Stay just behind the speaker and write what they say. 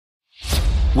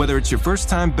Whether it's your first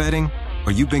time betting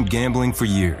or you've been gambling for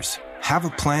years, have a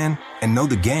plan and know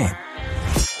the game.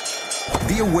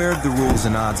 Be aware of the rules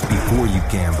and odds before you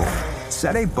gamble.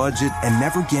 Set a budget and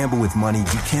never gamble with money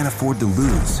you can't afford to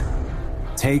lose.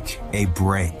 Take a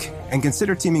break and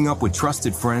consider teaming up with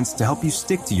trusted friends to help you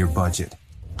stick to your budget.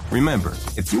 Remember,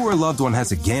 if you or a loved one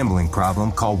has a gambling problem,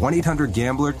 call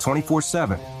 1-800-GAMBLER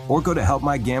 24/7 or go to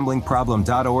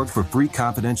helpmygamblingproblem.org for free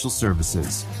confidential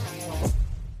services.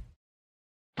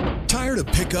 Tired of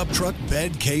pickup truck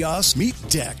bed chaos? Meet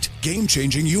Decked.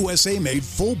 Game-changing USA-made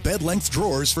full bed-length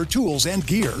drawers for tools and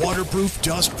gear. Waterproof,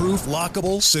 dust-proof,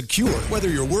 lockable, secure. Whether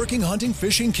you're working, hunting,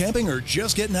 fishing, camping, or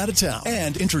just getting out of town.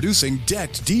 And introducing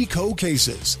Decked Deco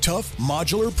cases. Tough,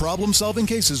 modular, problem-solving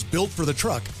cases built for the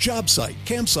truck, job site,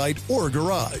 campsite, or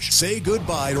garage. Say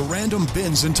goodbye to random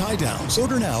bins and tie-downs.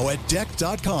 Order now at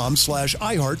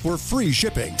decked.com/iHeart for free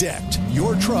shipping. Decked.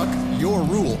 Your truck, your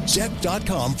rules.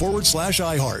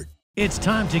 Decked.com/iHeart. It's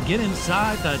time to get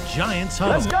inside the Giants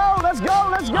Huddle. Let's go, let's go,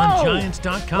 let's go. On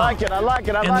Giants.com. I like it, I like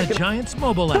it. And the Giants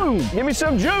mobile app. Boom, give me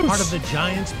some juice. Part of the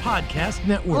Giants Podcast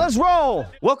Network. Let's roll.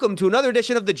 Welcome to another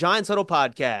edition of the Giants Huddle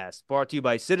Podcast, brought to you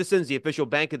by Citizens, the official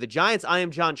bank of the Giants. I am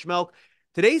John Schmelk.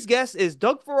 Today's guest is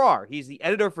Doug Farrar. He's the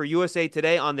editor for USA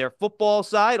Today on their football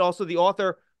side, also the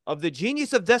author of The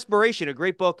Genius of Desperation, a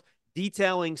great book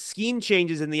detailing scheme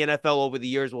changes in the NFL over the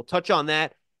years. We'll touch on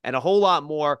that and a whole lot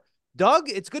more. Doug,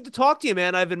 it's good to talk to you,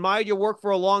 man. I've admired your work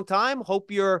for a long time. Hope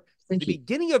the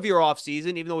beginning of your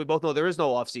offseason, even though we both know there is no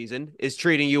offseason, is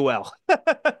treating you well.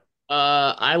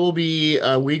 I will be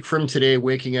a week from today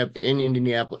waking up in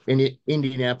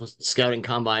Indianapolis scouting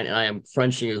combine, and I am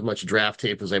crunching as much draft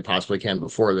tape as I possibly can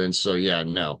before then. So yeah,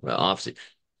 no, offseason.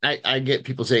 I get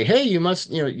people saying, hey, you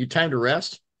must, you time to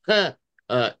rest.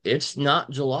 It's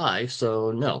not July,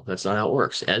 so no, that's not how it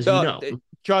works, as you know.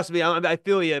 Trust me, I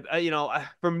feel you.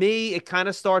 For me, it kind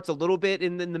of starts a little bit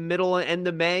in the middle and end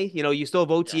of May. You still have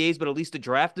OTAs, but at least the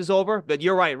draft is over. But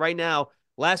you're right. Right now,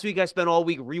 last week I spent all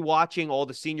week rewatching all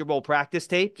the Senior Bowl practice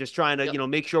tape, just trying to,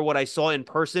 make sure what I saw in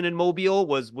person in Mobile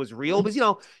was real. Because,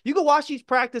 you can watch these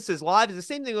practices live. It's the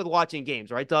same thing with watching games,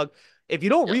 right, Doug? If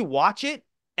you don't rewatch it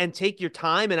and take your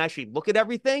time and actually look at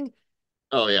everything.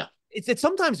 Oh, yeah. It's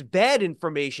sometimes bad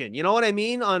information. You know what I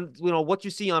mean? On, what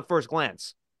you see on first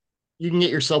glance. You can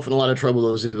get yourself in a lot of trouble with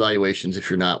those evaluations if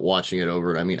you're not watching it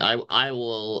over. I mean, I do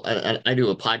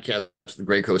a podcast with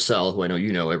Greg Cosell, who I know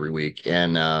you know every week.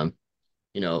 And,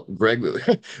 Greg,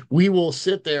 we will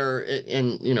sit there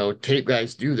and, tape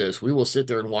guys do this. We will sit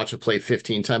there and watch a play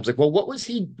 15 times. Like, well, what was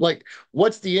he like?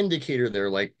 What's the indicator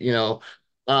there? Like,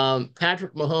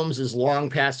 Patrick Mahomes' long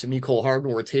pass to Mecole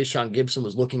Hardman where Tayshaun Gibson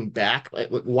was looking back.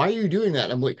 Like, why are you doing that?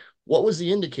 I'm like, what was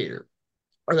the indicator?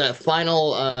 Or that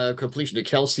final completion to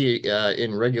Kelsey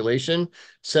in regulation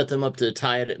set them up to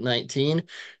tie it at 19.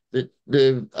 They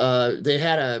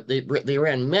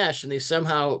ran mesh and they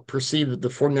somehow perceived that the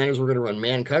 49ers were going to run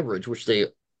man coverage, which they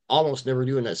almost never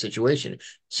do in that situation.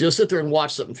 So you'll sit there and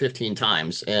watch something 15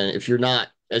 times. And if you're not,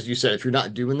 as you said, if you're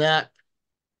not doing that,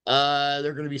 there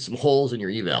are going to be some holes in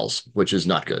your evals, which is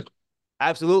not good.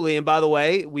 Absolutely. And by the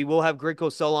way, we will have Greg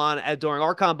Cosell on during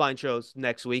our combine shows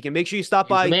next week. And make sure you stop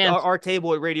by our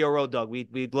table at Radio Row, Doug.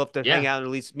 We'd love to hang out and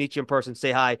at least meet you in person,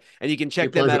 say hi. And you can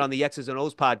check them out on the X's and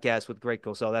O's podcast with Greg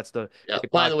Cosell. That's the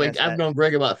By the way, I've known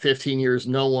Greg about 15 years.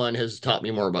 No one has taught me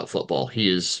more about football. He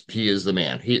is the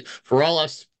man. For all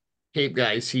us Cape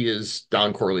guys, he is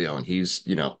Don Corleone. He's,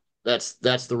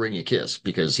 that's the ring you kiss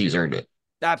because he's earned it.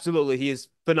 Absolutely. He is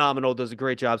phenomenal, does a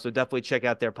great job. So definitely check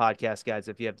out their podcast, guys,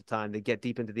 if you have the time to get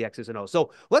deep into the X's and O's.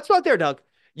 So let's start there, Doug.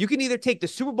 You can either take the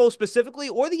Super Bowl specifically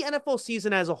or the NFL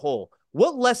season as a whole.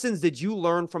 What lessons did you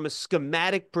learn from a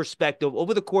schematic perspective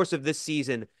over the course of this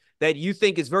season that you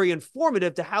think is very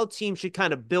informative to how teams should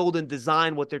kind of build and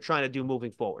design what they're trying to do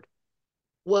moving forward?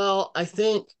 Well, I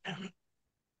think,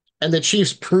 and the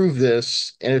Chiefs prove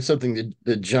this, and it's something that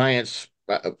the Giants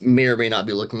may or may not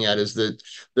be looking at, is the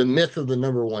myth of the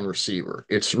number one receiver.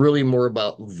 It's really more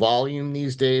about volume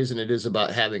these days than it is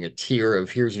about having a tier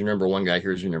of here's your number one guy,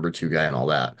 here's your number two guy, and all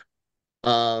that.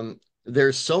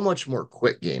 There's so much more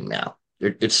quick game now.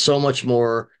 It's so much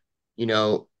more,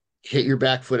 hit your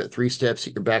back foot at 3 steps,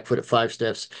 hit your back foot at 5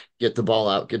 steps, get the ball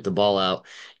out.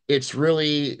 It's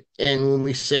really, and when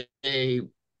we say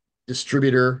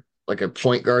distributor, like a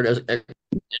point guard, it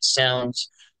sounds,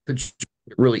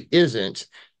 it really isn't.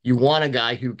 You want a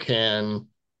guy who can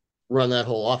run that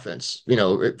whole offense,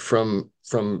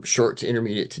 from short to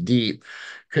intermediate to deep.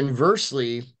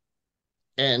 Conversely,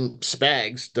 and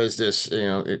Spags does this,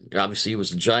 obviously he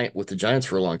was a Giant with the Giants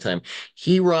for a long time.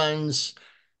 He runs,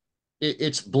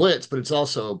 it's blitz, but it's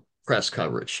also press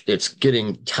coverage. It's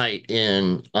getting tight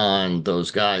in on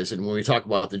those guys. And when we talk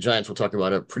about the Giants, we'll talk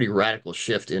about a pretty radical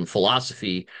shift in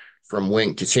philosophy from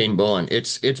Wink to Shane Bowen.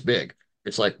 It's big.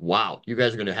 It's like, wow, you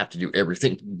guys are going to have to do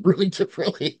everything really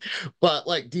differently. But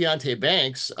like Deonte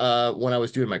Banks, when I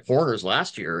was doing my corners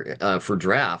last year for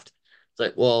draft, it's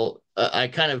like, well, I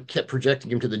kind of kept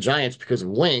projecting him to the Giants because of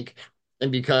Wink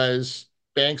and because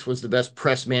Banks was the best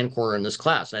press man corner in this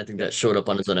class. And I think that showed up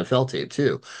on his NFL tape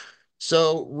too.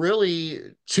 So really,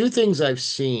 two things I've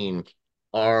seen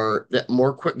are that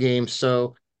more quick games.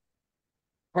 So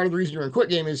part of the reason you're in quick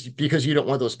game is because you don't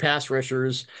want those pass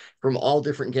rushers from all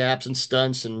different gaps and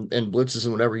stunts and blitzes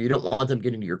and whatever. You don't want them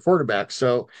getting to your quarterback.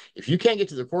 So if you can't get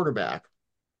to the quarterback,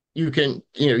 you can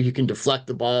deflect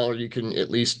the ball or you can at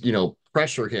least,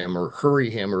 pressure him or hurry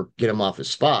him or get him off his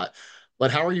spot.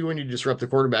 But how are you going to disrupt the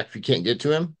quarterback if you can't get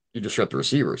to him? You disrupt the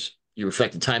receivers. You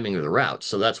affect the timing of the route.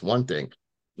 So that's one thing.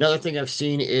 Another thing I've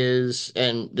seen is,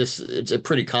 and it's a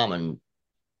pretty common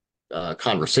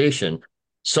conversation,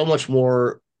 so much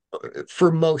more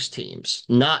for most teams,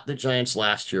 not the Giants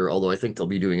last year, although I think they'll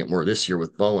be doing it more this year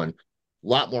with Bowen, a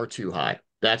lot more too high.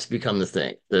 That's become the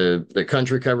thing. The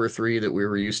country cover three that we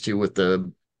were used to with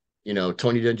the,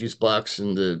 Tony Dungy's Bucks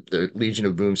and the Legion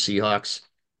of Boom Seahawks.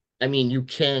 I mean, you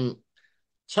can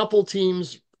couple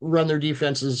teams run their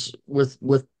defenses with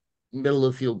middle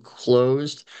of the field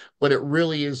closed, but it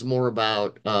really is more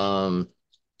about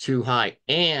too high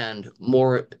and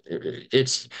more.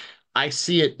 I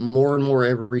see it more and more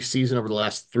every season over the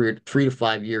last three to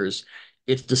 5 years.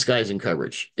 It's disguising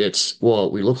coverage. It's,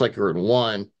 well, we look like we're in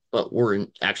one, but we're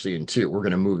actually in two. We're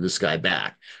going to move this guy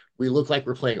back. We look like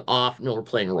we're playing off. No, we're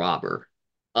playing robber.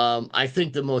 I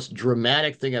think the most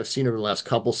dramatic thing I've seen over the last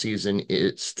couple seasons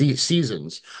is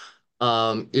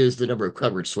the number of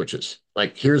coverage switches.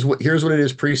 Like here's what it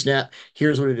is pre-snap,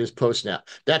 here's what it is post-snap.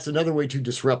 That's another way to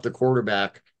disrupt the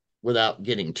quarterback without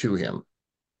getting to him.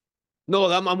 No,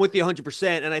 I'm with you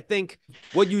 100%. And I think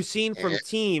what you've seen from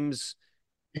teams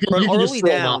you can early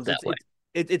downs, that way.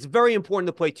 It's very important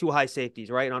to play two high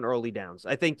safeties, right, on early downs.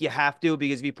 I think you have to,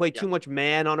 because if you play too much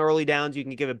man on early downs, you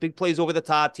can give it big plays over the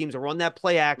top. Teams will run that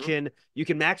play action. Mm-hmm. You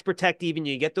can max protect even.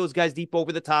 You can get those guys deep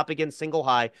over the top against single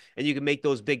high, and you can make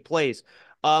those big plays.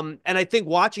 And I think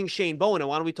watching Shane Bowen, and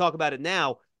why don't we talk about it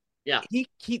now? Yeah, he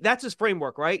that's his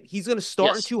framework, right? He's going to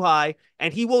start in too high,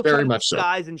 and he will try to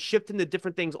disguise and shift into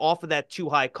different things off of that too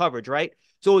high coverage, right?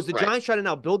 So as the Giants try to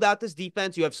now build out this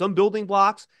defense, you have some building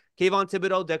blocks. Kayvon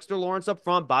Thibodeau, Dexter Lawrence up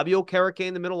front, Bobby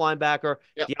Okereke, the middle linebacker,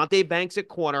 Deonte Banks at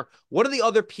corner. What are the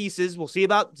other pieces? We'll see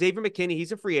about Xavier McKinney.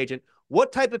 He's a free agent.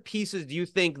 What type of pieces do you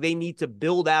think they need to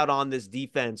build out on this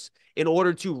defense in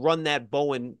order to run that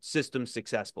Bowen system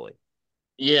successfully?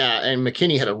 Yeah, and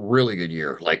McKinney had a really good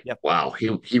year. Wow,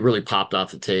 he really popped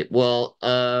off the tape. Well,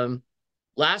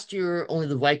 last year, only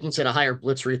the Vikings had a higher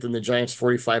blitz rate than the Giants,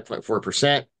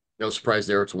 45.4%. No surprise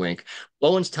there, it's Wink.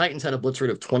 Bowen's Titans had a blitz rate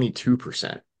of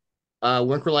 22%.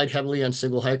 Wink relied heavily on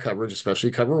single high coverage,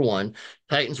 especially cover one.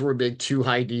 Titans were a big two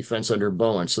high defense under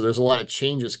Bowen. So there's a lot of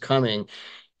changes coming.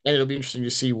 And it'll be interesting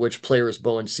to see which players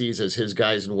Bowen sees as his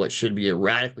guys and what should be a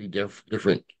radically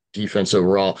different defense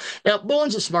overall. Now,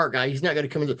 Bowen's a smart guy. He's not going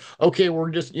to come into, okay,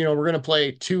 we're going to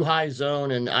play two high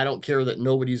zone, and I don't care that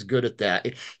nobody's good at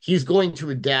that. He's going to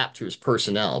adapt to his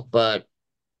personnel. But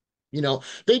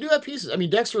they do have pieces. I mean,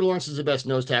 Dexter Lawrence is the best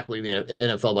nose tackle in the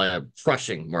NFL by a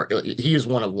crushing mark. He is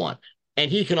one of one.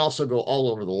 And he can also go all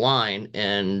over the line.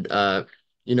 And,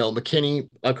 McKinney,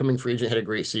 upcoming free agent, had a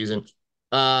great season.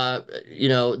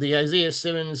 The Isaiah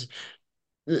Simmons,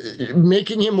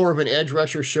 making him more of an edge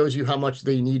rusher shows you how much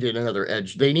they needed another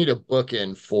edge. They need a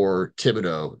bookend for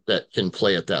Thibodeau that can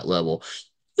play at that level.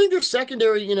 I think their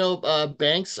secondary,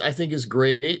 Banks, I think is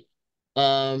great.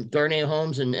 Darnay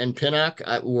Holmes and Pinnock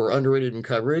were underrated in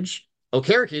coverage.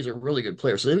 Okereke is a really good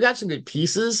player. So they've got some good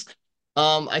pieces.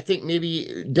 I think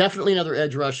definitely another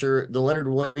edge rusher. The Leonard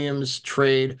Williams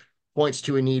trade points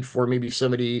to a need for maybe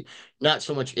somebody not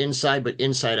so much inside, but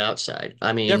inside outside.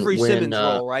 I mean, Jeffrey Simmons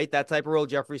role, right? That type of role,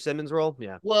 Jeffrey Simmons role.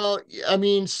 Yeah. Well, I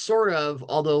mean, sort of,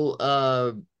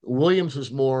 although Williams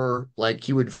was more like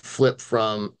he would flip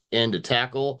from end to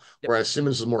tackle, whereas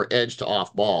Simmons was more edge to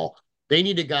off ball. They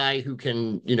need a guy who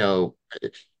can,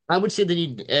 I would say they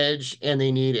need an edge and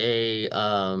they need a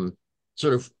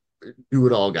sort of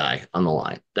do-it-all guy on the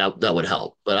line. That would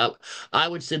help. But I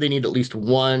would say they need at least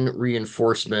one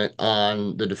reinforcement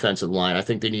on the defensive line. I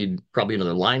think they need probably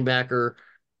another linebacker.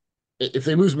 If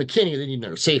they lose McKinney, they need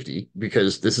another safety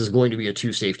because this is going to be a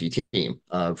two-safety team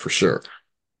for sure.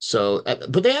 So,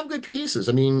 but they have good pieces.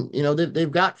 I mean,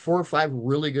 they've got 4 or 5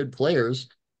 really good players.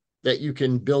 that you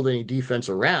can build any defense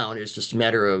around. It's just a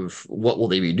matter of what will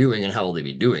they be doing and how will they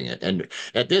be doing it. And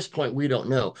at this point, we don't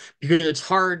know because it's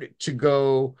hard to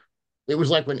go. It was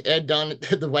like when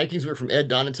the Vikings went from Ed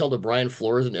Donatel to Brian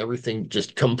Flores and everything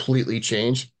just completely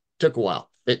changed. Took a while.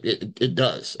 It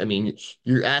does. I mean,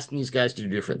 you're asking these guys to do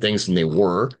different things than they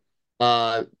were.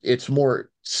 It's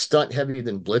more stunt heavy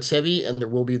than blitz heavy, and there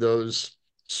will be those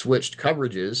switched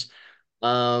coverages.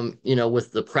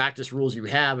 With the practice rules you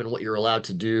have and what you're allowed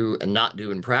to do and not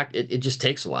do in practice, it just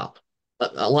takes a while.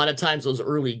 A lot of times those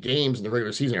early games in the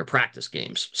regular season are practice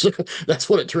games. So that's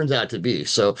what it turns out to be.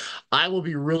 So I will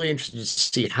be really interested to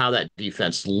see how that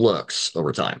defense looks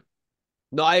over time.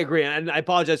 No, I agree. And I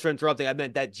apologize for interrupting. I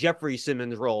meant that Jeffrey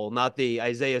Simmons role, not the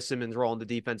Isaiah Simmons role in the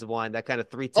defensive line, that kind of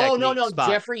three Oh, technique no, spot.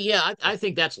 Jeffrey. Yeah, I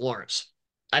think that's Lawrence.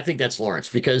 I think that's Lawrence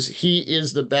because he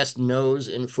is the best nose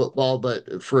in football.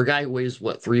 But for a guy who weighs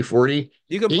what, 340,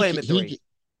 You can play him at three.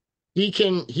 he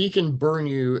can burn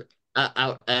you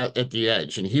out at the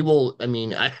edge, and he will. I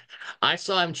mean, I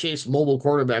saw him chase mobile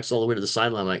quarterbacks all the way to the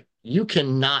sideline. I'm like, you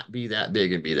cannot be that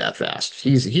big and be that fast.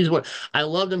 He's what I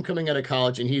loved him coming out of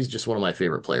college, and he's just one of my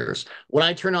favorite players. When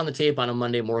I turn on the tape on a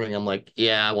Monday morning, I'm like,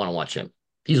 yeah, I want to watch him.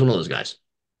 He's one of those guys.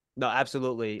 No,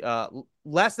 absolutely.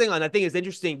 Last thing on, I think is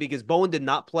interesting because Bowen did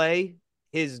not play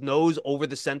his nose over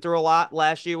the center a lot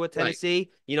last year with Tennessee. Right.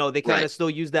 You know, they kind of still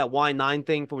use that Y9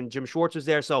 thing from when Jim Schwartz was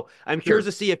there. So I'm curious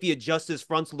to see if he adjusts his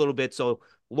fronts a little bit. So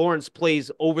Lawrence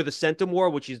plays over the center more,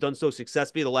 which he's done so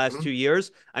successfully the last 2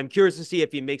 years. I'm curious to see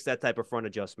if he makes that type of front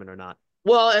adjustment or not.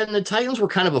 Well, and the Titans were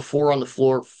kind of a four on the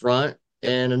floor front.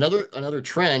 And another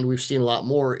trend we've seen a lot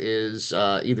more is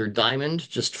either diamond,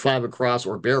 just five across,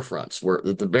 or bear fronts, where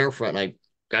the bear front, and I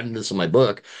got into this in my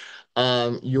book,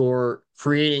 you're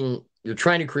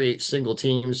trying to create single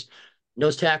teams,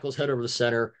 nose tackles, head over the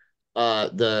center.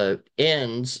 The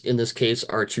ends, in this case,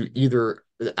 are to either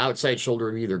the outside shoulder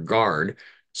of either guard.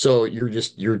 So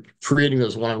you're creating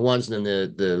those one-on-ones, and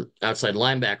then the outside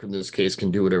linebacker in this case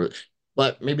can do whatever.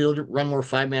 But maybe they'll run more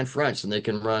five-man fronts and they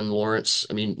can run Lawrence.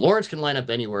 I mean, Lawrence can line up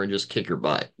anywhere and just kick your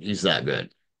butt. He's that good.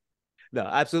 No,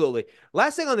 absolutely.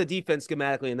 Last thing on the defense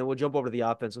schematically, and then we'll jump over to the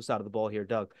offensive side of the ball here,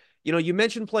 Doug. You know, you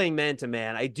mentioned playing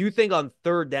man-to-man. I do think on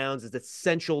third downs it's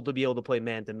essential to be able to play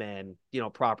man-to-man,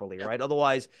 properly, right?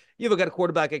 Otherwise, you've got a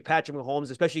quarterback like Patrick Mahomes,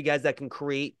 especially guys that can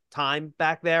create time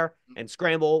back there and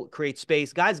scramble, create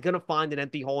space. Guy's going to find an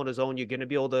empty hole in his own. You're going to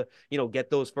be able to,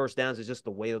 get those first downs. It's just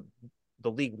the way the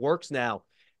league works now.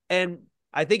 And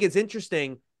I think it's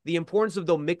interesting, the importance of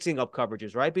those mixing up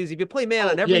coverages, right? Because if you play man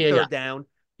on every third down,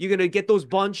 you're going to get those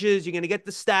bunches, you're going to get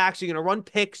the stacks, you're going to run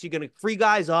picks, you're going to free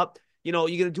guys up, you're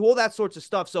going to do all that sorts of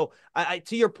stuff. So I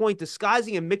to your point,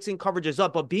 disguising and mixing coverages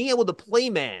up, but being able to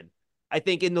play man, I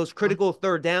think in those critical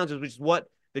third downs, which is what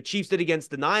the Chiefs did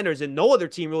against the Niners, and no other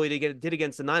team really did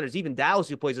against the Niners. Even Dallas,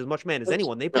 who plays as much man as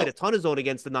anyone, they played a ton of zone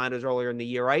against the Niners earlier in the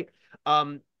year, right?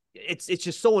 It's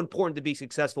just so important to be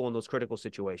successful in those critical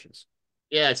situations.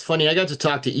 Yeah, it's funny. I got to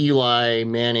talk to Eli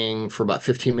Manning for about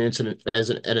 15 minutes at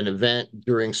an event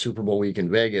during Super Bowl week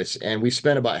in Vegas, and we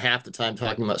spent about half the time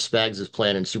talking about Spags'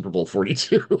 plan in Super Bowl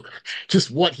 42,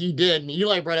 just what he did. And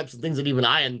Eli brought up some things that even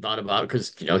I hadn't thought about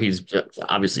because, he's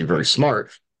obviously very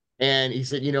smart. And he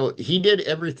said, he did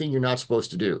everything you're not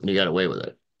supposed to do, and he got away with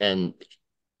it. And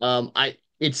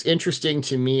it's interesting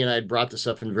to me, and I brought this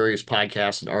up in various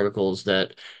podcasts and articles,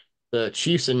 that the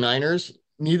Chiefs and Niners,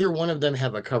 neither one of them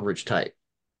have a coverage type.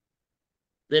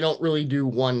 They don't really do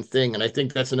one thing. And I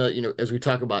think that's another, as we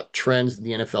talk about trends in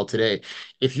the NFL today,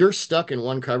 if you're stuck in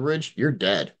one coverage, you're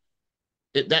dead.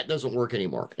 That doesn't work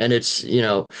anymore. And it's,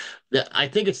 I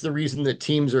think it's the reason that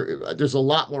there's a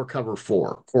lot more cover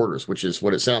four quarters, which is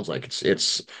what it sounds like.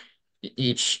 It's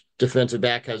each defensive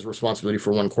back has responsibility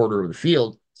for one quarter of the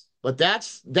field. But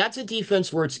that's a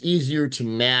defense where it's easier to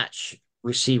match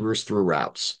receivers through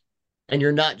routes. And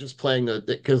you're not just playing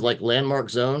because like landmark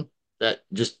zone, that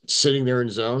just sitting there in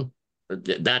zone,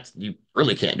 you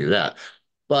really can't do that.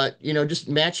 But, just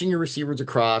matching your receivers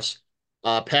across,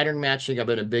 pattern matching. I've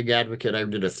been a big advocate. I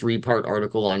did a 3-part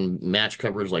article on match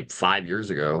coverage like 5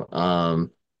 years ago.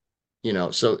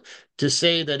 So to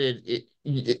say that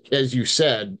it as you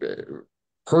said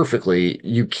perfectly,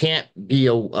 you can't be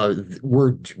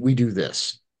we do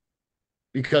this.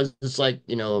 Because it's like,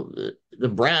 the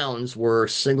Browns were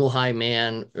single high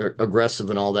man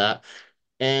aggressive and all that.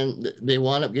 And they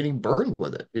wound up getting burned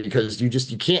with it because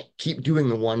you can't keep doing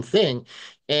the one thing.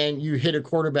 And you hit a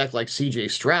quarterback like CJ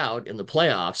Stroud in the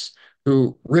playoffs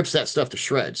who rips that stuff to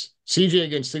shreds. CJ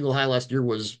against single high last year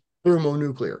was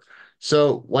thermonuclear.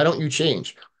 So why don't you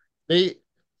change? They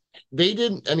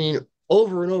didn't,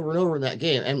 over and over and over in that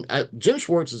game. And Jim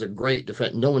Schwartz is a great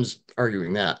defense. No one's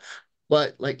arguing that.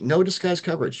 But like no disguise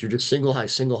coverage. You're just single high,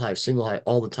 single high, single high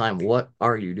all the time. What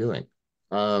are you doing?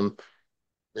 Um,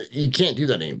 you can't do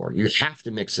that anymore. You have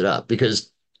to mix it up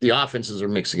because the offenses are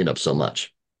mixing it up so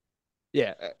much.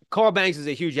 Yeah, Carl Banks is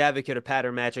a huge advocate of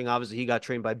pattern matching. Obviously, he got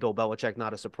trained by Bill Belichick,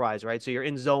 not a surprise, right? So you're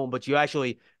in zone, but you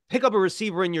actually pick up a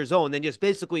receiver in your zone, then just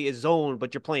basically is zone,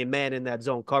 but you're playing man in that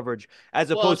zone coverage, as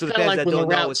Well, opposed it's to the kind of fans like that when the don't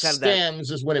know. route It's kind of that.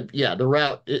 stems is when the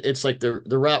route, it's like the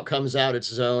route comes out, it's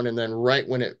zone, and then right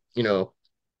when the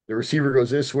receiver goes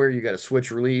this way, you got to switch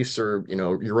release or,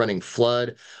 you're running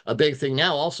flood. A big thing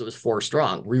now also is 4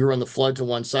 strong, where you run the flood to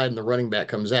one side and the running back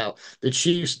comes out. The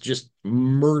Chiefs just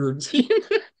murdered team.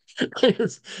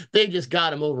 They just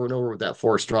got him over and over with that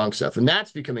 4 strong stuff. And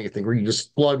that's becoming a thing where you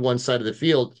just flood one side of the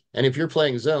field. And if you're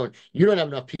playing zone, you don't have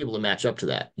enough people to match up to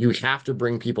that. You have to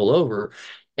bring people over.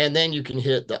 And then you can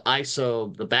hit the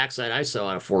ISO, the backside ISO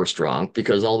out of 4 strong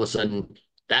because all of a sudden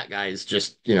that guy is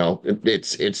just,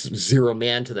 it's zero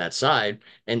man to that side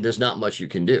and there's not much you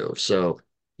can do. So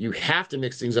you have to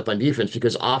mix things up on defense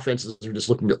because offenses are just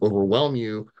looking to overwhelm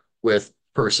you with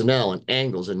personnel and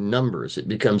angles and numbers. It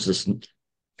becomes this.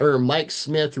 Or Mike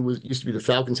Smith, who used to be the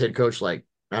Falcons head coach, like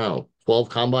I don't know, 12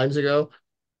 combines ago,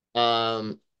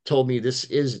 told me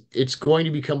it's going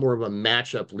to become more of a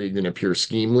matchup league than a pure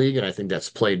scheme league, and I think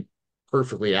that's played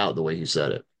perfectly out the way he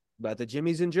said it. But the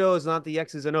Jimmies and Joes, not the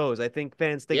X's and O's. I think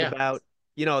fans think Yeah. about,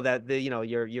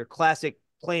 that your classic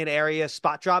playing area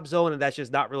spot drop zone, and that's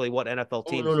just not really what NFL Oh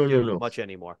teams no no no do no. much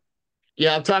anymore.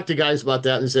 Yeah, I've talked to guys about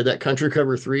that and said that country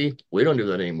cover 3, we don't do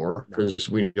that anymore because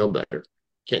we know better.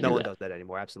 Can't No do one that. does that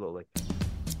anymore. Absolutely.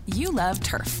 You love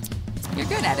turf. You're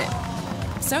good at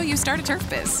it. So you start a turf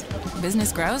biz.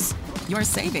 Business grows, your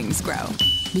savings grow.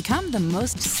 Become the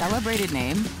most celebrated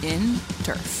name in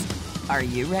turf. Are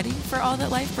you ready for all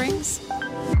that life brings?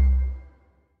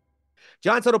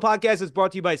 Giants Huddle Podcast is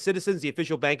brought to you by Citizens, the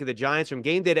official bank of the Giants. From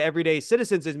game day to every day,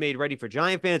 Citizens is made ready for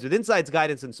Giant fans with insights,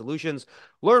 guidance, and solutions.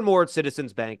 Learn more at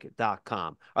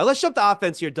citizensbank.com. All right, let's jump to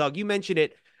offense here, Doug. You mentioned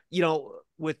it,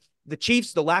 with the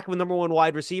Chiefs, the lack of a number one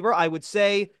wide receiver. I would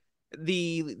say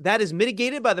that is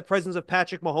mitigated by the presence of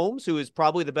Patrick Mahomes, who is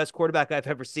probably the best quarterback I've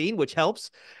ever seen, which helps.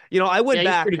 I went Yeah, he's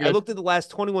back, pretty I good. looked at the last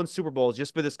 21 Super Bowls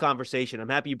just for this conversation. I'm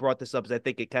happy you brought this up because I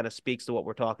think it kind of speaks to what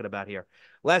we're talking about here.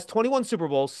 Last 21 Super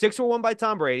Bowls, 6 were won by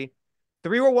Tom Brady,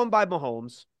 3 were won by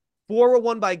Mahomes, 4 were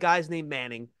won by guys named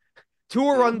Manning, 2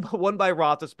 were won by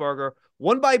Roethlisberger,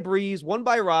 1 by Breeze, 1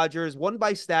 by Rodgers, 1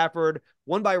 by Stafford,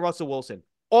 1 by Russell Wilson.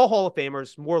 All Hall of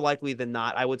Famers, more likely than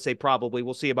not. I would say probably.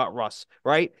 We'll see about Russ,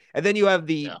 right? And then you have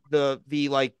the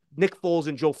like Nick Foles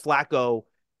and Joe Flacco.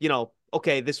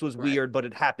 Okay, this was weird, but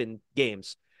it happened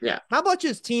games. Yeah. How much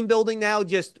is team building now?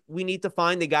 Just we need to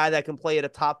find a guy that can play at a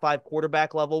top 5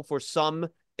 quarterback level for some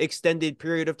extended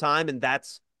period of time, and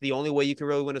that's the only way you can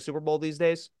really win a Super Bowl these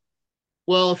days.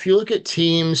 Well, if you look at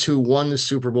teams who won the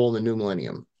Super Bowl in the new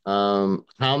millennium,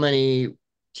 how many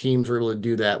teams were able to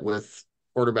do that with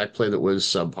quarterback play that was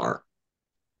subpar?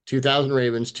 2000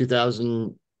 Ravens,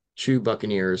 2002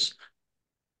 Buccaneers.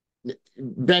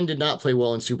 Ben did not play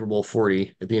well in Super Bowl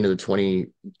 40 at the end of the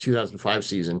 2005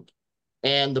 season.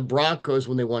 And the Broncos,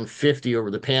 when they won 50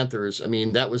 over the Panthers, I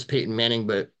mean, that was Peyton Manning,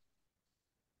 but,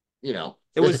 It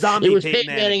was zombie it was Peyton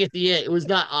Peyton Manning at the end. It was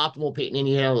not optimal Peyton, and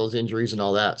he had all those injuries and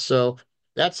all that. So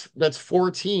that's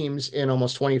 4 teams in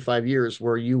almost 25 years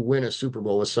where you win a Super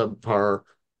Bowl with subpar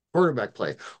quarterback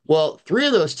play. Well, 3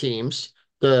 of those teams,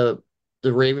 the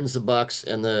Ravens, the Bucks,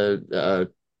 and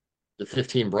the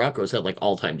 15 Broncos had like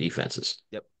all-time defenses.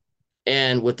 Yep.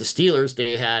 And with the Steelers,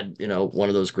 they had, one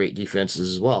of those great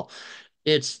defenses as well.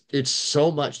 It's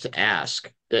so much to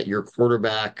ask that your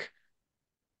quarterback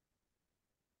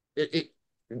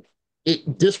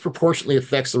it disproportionately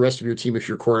affects the rest of your team if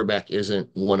your quarterback isn't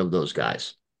one of those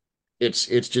guys. It's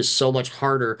just so much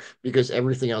harder because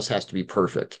everything else has to be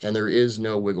perfect and there is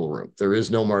no wiggle room. There is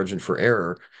no margin for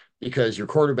error because your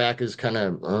quarterback is kind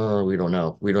of, oh, we don't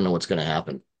know. We don't know what's going to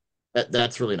happen.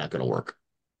 That's really not going to work.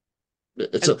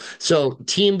 So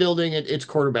team building, it's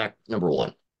quarterback number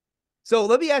 1. So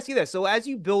let me ask you this. So as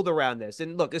you build around this,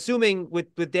 and look, assuming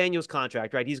with Daniel's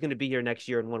contract, right, he's going to be here next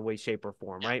year in one way, shape, or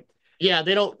form, right? Yeah,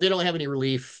 they don't have any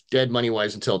relief dead money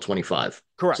wise until 25.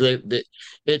 Correct. So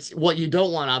it's what you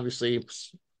don't want, obviously.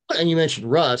 And you mentioned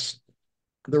Russ,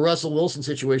 the Russell Wilson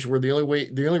situation, where the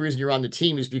only reason you're on the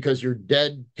team is because your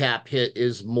dead cap hit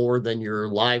is more than your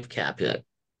live cap hit,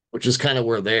 which is kind of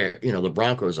where the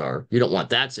Broncos are. You don't want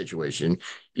that situation.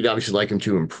 You'd obviously like him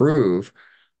to improve.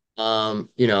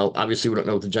 Obviously we don't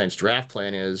know what the Giants draft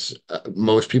plan is.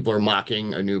 Most people are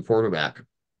mocking a new quarterback.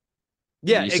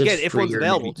 Yeah, He again, sits if for a one's year,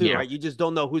 available maybe. too, Yeah, right? You just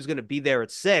don't know who's going to be there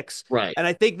at 6. right. And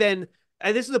I think then,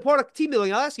 and this is the part of team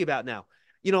building I'll ask you about now.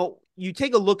 You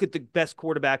take a look at the best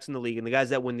quarterbacks in the league and the guys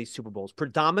that win these Super Bowls.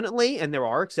 Predominantly, and there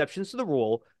are exceptions to the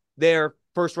rule, they're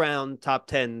first round, top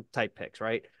 10 type picks,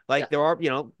 right? Yeah. Like there are,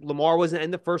 Lamar wasn't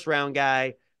in the first round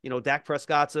guy. Dak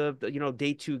Prescott's a,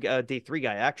 day 2, day 3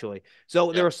 guy, actually.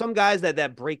 So there Yeah. are some guys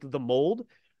that break the mold.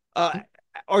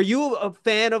 Are you a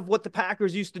fan of what the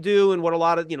Packers used to do and what a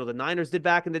lot of, the Niners did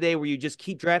back in the day where you just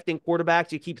keep drafting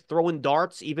quarterbacks, you keep throwing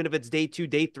darts, even if it's day 2,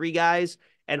 day 3 guys,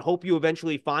 and hope you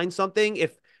eventually find something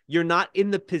if you're not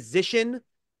in the position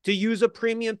to use a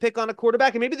premium pick on a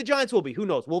quarterback? And maybe the Giants will be. Who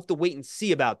knows? We'll have to wait and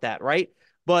see about that, right?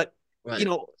 But, Right.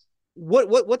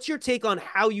 what's your take on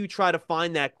how you try to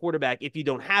find that quarterback if you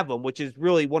don't have them, which is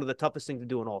really one of the toughest things to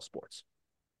do in all sports?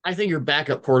 I think your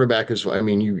backup quarterback is, I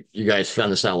mean, you guys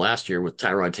found this out last year with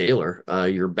Tyrod Taylor.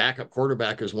 Your backup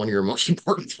quarterback is one of your most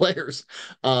important players.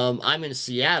 I'm in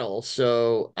Seattle,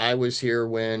 so I was here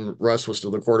when Russ was still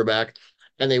the quarterback,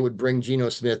 and they would bring Geno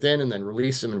Smith in and then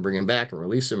release him and bring him back and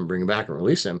release him and bring him back and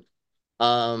release him.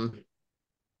 Um,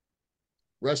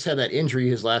 Russ had that injury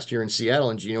his last year in Seattle,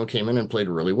 and Geno came in and played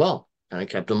really well, and I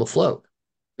kept him afloat.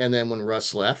 And then when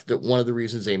Russ left, that one of the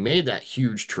reasons they made that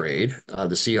huge trade, the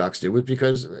Seahawks did, was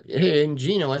because, hey, in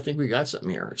Geno, I think we got something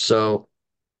here. So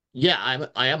yeah,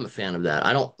 I am a fan of that.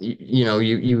 I don't,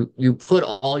 you put a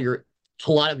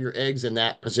lot of your eggs in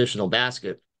that positional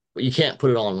basket, but you can't put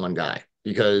it all in one guy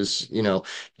because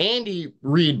Andy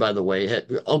Reid, by the way,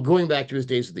 going back to his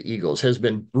days with the Eagles, has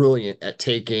been brilliant at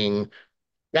taking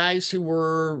guys who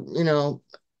were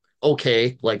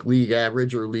okay, like league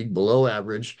average or league below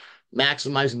average,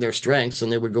 maximizing their strengths, and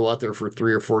they would go out there for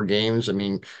 3 or 4 games. I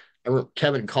mean,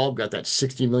 Kevin Kolb got that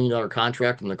 $60 million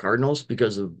contract from the Cardinals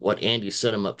because of what Andy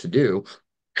set him up to do.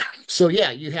 So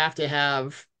yeah, you have to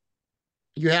have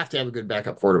a good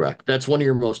backup quarterback. That's one of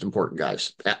your most important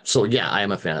guys. So yeah, I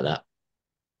am a fan of that.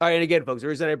 All right, and again, folks, the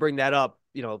reason I bring that up,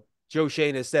 Joe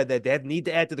Shane has said that they need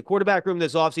to add to the quarterback room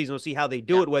this offseason. We'll see how they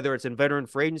do it, whether it's in veteran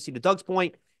free agency, to Doug's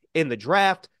point, in the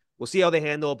draft. We'll see how they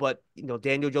handle it, but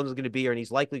Daniel Jones is going to be here, and he's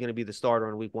likely going to be the starter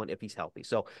in week 1 if he's healthy.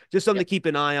 So just something to keep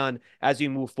an eye on as we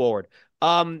move forward.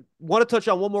 Want to touch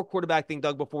on one more quarterback thing,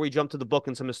 Doug, before we jump to the book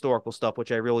and some historical stuff,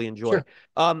 which I really enjoy. Sure.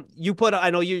 I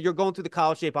know you're going through the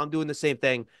college shape. I'm doing the same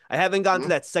thing. I haven't gotten to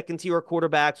that second tier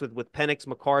quarterbacks with Penix,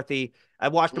 McCarthy.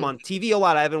 I've watched them on TV a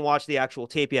lot. I haven't watched the actual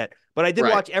tape yet, but I did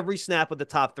watch every snap of the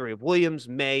top 3 of Williams,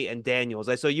 May, and Daniels.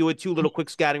 I saw you had 2 little quick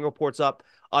scouting reports up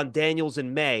on Daniels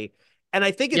and May. And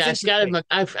I think it's interesting.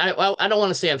 I don't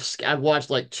want to say I've watched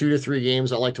like 2 to 3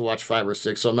 games. I like to watch 5 or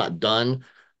 6, so I'm not done.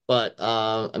 But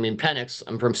I mean, Penix,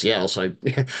 I'm from Seattle, so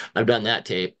I've done that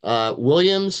tape.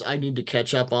 Williams, I need to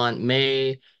catch up on.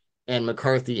 May and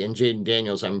McCarthy and Jaden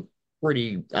Daniels, I'm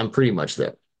pretty much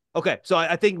there. Okay, so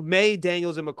I think May,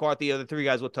 Daniels, and McCarthy are the 3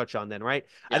 guys we'll touch on then, right?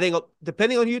 Yeah. I think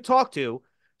depending on who you talk to,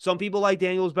 some people like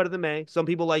Daniels better than May. Some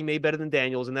people like May better than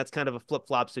Daniels, and that's kind of a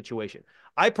flip-flop situation.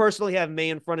 I personally have May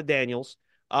in front of Daniels.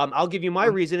 I'll give you my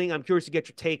reasoning. I'm curious to get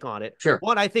your take on it. Sure.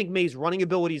 One, I think May's running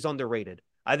ability is underrated.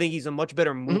 I think he's a much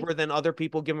better mover than other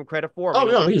people give him credit for.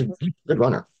 No, he's a good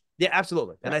runner. Yeah,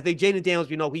 absolutely. And I think Jaden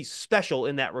Daniels, he's special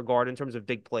in that regard in terms of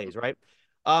big plays, right?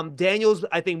 Daniels,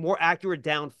 I think, more accurate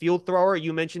downfield thrower.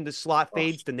 You mentioned the slot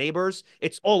fades to Neighbors.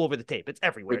 It's all over the tape. It's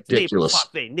everywhere. Ridiculous. It's Neighbors,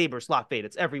 slot fade, Neighbors, slot fade.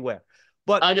 It's everywhere.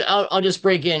 But I'll just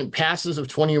break in passes of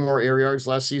 20 or more air yards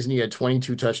last season. He had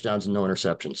 22 touchdowns and no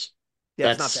interceptions.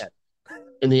 Yeah, that's not bad.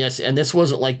 In the and this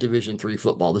wasn't like Division III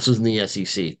football. This was in the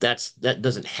SEC. That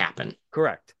doesn't happen.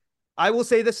 Correct. I will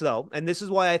say this though, and this is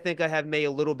why I think I have May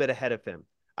a little bit ahead of him.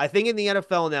 I think in the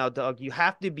NFL now, Doug, you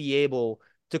have to be able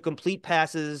to complete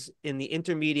passes in the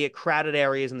intermediate, crowded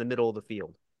areas in the middle of the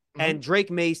field. And Drake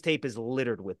May's tape is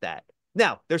littered with that.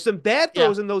 Now, there's some bad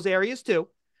throws in those areas too,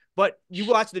 but you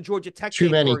watch the Georgia Tech tape,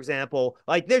 for example,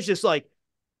 like there's just like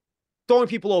throwing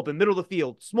people open, middle of the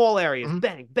field, small areas,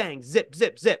 bang, bang, zip,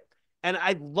 zip, zip. And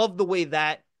I love the way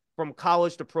that from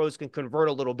college to pros can convert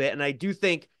a little bit. And I do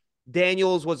think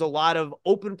Daniels was a lot of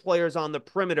open players on the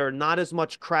perimeter, not as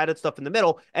much crowded stuff in the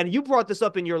middle. And you brought this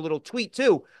up in your little tweet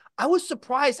too. I was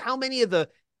surprised how many of the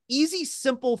easy,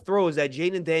 simple throws that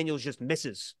Jaden Daniels just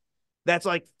misses. That's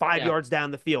like 5 yards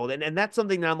down the field. And that's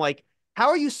something that I'm like, how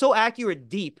are you so accurate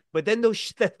deep? But then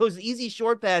those easy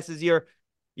short passes, you're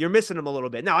missing them a little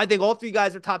bit. Now, I think all 3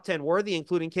 guys are top 10 worthy,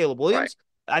 including Caleb Williams.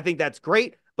 Right. I think that's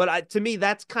great. But to me,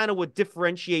 that's kind of what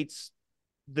differentiates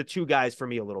the 2 guys for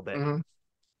me a little bit.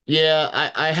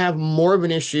 Yeah, I have more of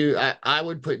an issue. I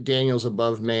would put Daniels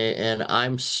above May, and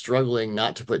I'm struggling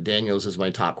not to put Daniels as my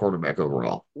top quarterback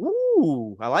overall. Ooh,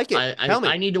 Ooh, I like it. Tell me.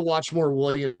 I need to watch more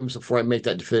Williams before I make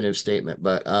that definitive statement.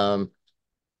 But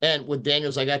and with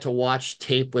Daniels, I got to watch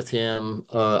tape with him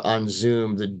on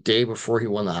Zoom the day before he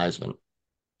won the Heisman.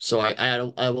 So I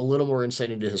have a little more insight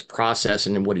into his process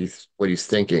and what he's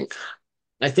thinking.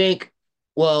 I think,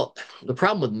 well, the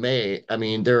problem with May, I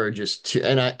mean, there are just two,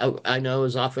 and I know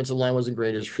his offensive line wasn't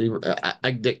great.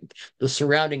 The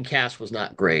surrounding cast was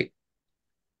not great.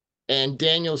 And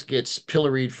Daniels gets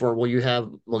pilloried for, well, you have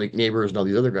Malik Neighbors and all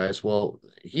these other guys. Well,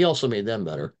 he also made them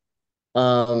better.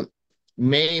 Um,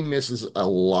 May misses a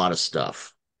lot of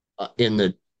stuff in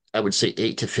the, I would say,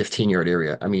 8 to 15 yard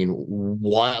area. I mean,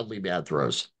 wildly bad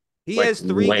throws. He Like has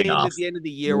 3 games off, at the end of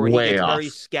the year where he way gets very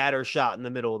off. scatter shot in the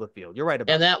middle of the field. You're right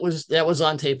about And that was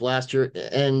on tape last year,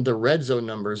 and the red zone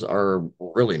numbers are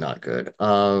really not good.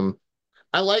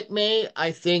 I like May.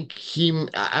 I think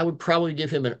I would probably give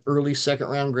him an early second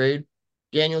round grade.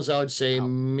 Daniels, I would say Wow.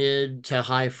 mid to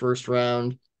high first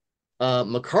round.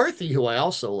 McCarthy, who I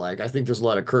also like, I think there's a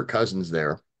lot of Kirk Cousins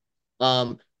there.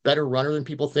 Better runner than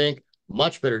people think,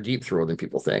 much better deep thrower than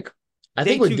people think. I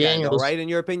Day think with two guy, though, Daniels, right? In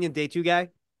your opinion, day two guy?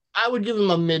 I would give him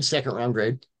a mid second round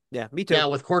grade. Yeah, me too. Now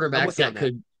with I'm quarterbacks, with you that on that.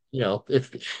 could,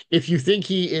 if you think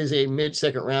he is a mid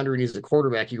second rounder and he's a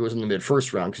quarterback, he goes in the mid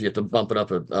first round because you have to bump it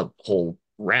up a whole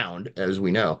round, as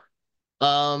we know.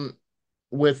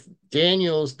 With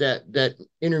Daniels, that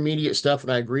intermediate stuff,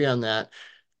 and I agree on that.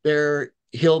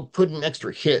 He'll put an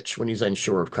extra hitch when he's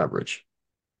unsure of coverage.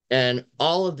 And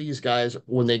all of these guys,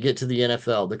 when they get to the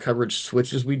NFL, the coverage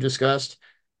switches we discussed,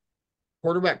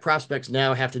 quarterback prospects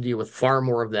now have to deal with far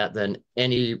more of that than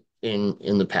any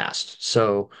in the past.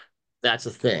 So that's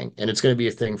a thing, and it's going to be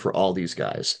a thing for all these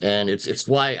guys. And it's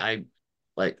why I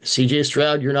like CJ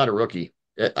Stroud. You're not a rookie.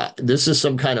 This is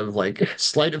some kind of like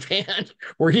sleight of hand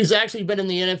where he's actually been in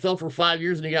the NFL for 5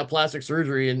 years and he got plastic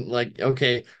surgery and like,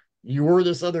 okay, you were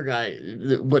this other guy.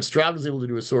 What Stroud was able to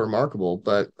do is so remarkable.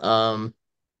 But I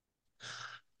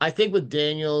think with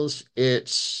Daniels,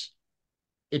 it's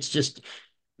just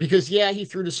because yeah, he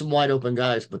threw to some wide open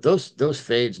guys, but those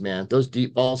fades, man, those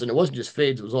deep balls, and it wasn't just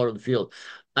fades, it was all over the field.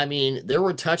 I mean, there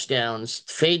were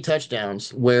fade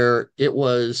touchdowns where it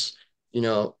was,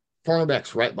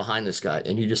 cornerback's right behind this guy,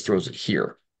 and he just throws it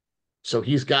here. So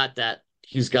he's got that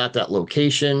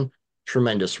location,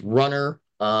 tremendous runner.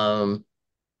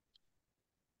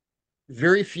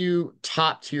 Very few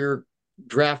top tier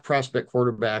draft prospect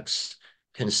quarterbacks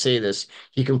can say this.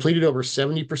 He completed over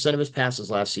 70% of his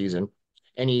passes last season,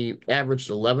 and he averaged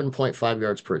 11.5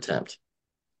 yards per attempt.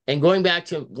 And going back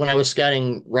to when I was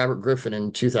scouting Robert Griffin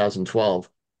in 2012,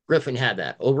 Griffin had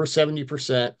that over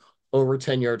 70%, over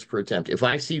 10 yards per attempt. If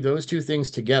I see those two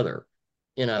things together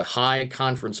in a high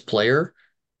conference player,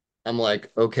 I'm like,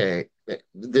 okay,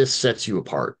 this sets you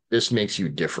apart. This makes you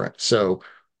different. So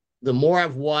the more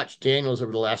I've watched Daniels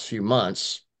over the last few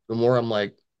months, the more I'm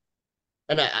like,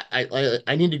 and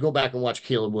I need to go back and watch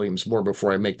Caleb Williams more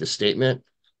before I make the statement.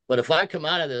 But if I come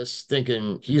out of this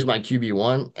thinking he's my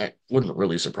QB1, it wouldn't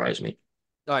really surprise me.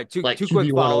 All right, two Like quick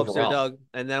QB1 follow-ups there, overall. Doug,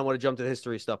 and then I want to jump to the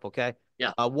history stuff, okay?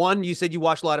 Yeah. One, you said you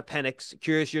watched a lot of Penix.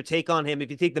 Curious your take on him.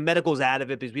 If you take the medicals out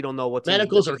of it, because we don't know what's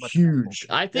Medicals are huge.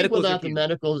 I think Medicals without the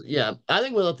medicals, I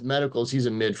think without the medicals, he's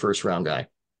a mid first round guy.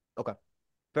 Okay,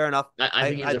 fair enough. I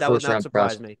think he's a that would first not round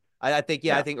surprise prospect. me. I think,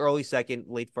 I think early second,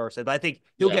 late first. But I think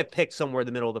he'll Yeah. get picked somewhere in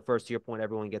the middle of the first. To your point,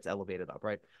 everyone gets elevated up,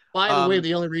 right? By the way,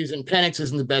 the only reason Penix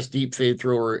isn't the best deep fade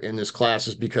thrower in this class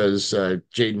is because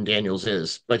Jaden Daniels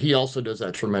is, but he also does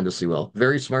that tremendously well.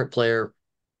 Very smart player.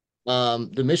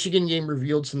 The Michigan game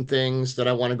revealed some things that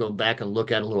I want to go back and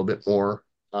look at a little bit more.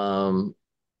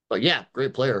 But yeah,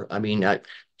 great player. I mean,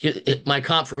 my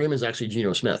comp for him is actually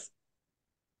Geno Smith.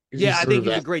 Yeah, I think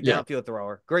he's a great downfield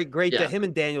thrower. Great. Yeah. Him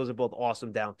and Daniels are both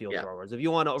awesome downfield throwers. If you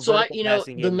want to, so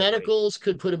the medicals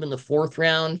could put him in the fourth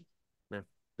round. Yeah.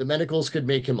 The medicals could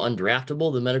make him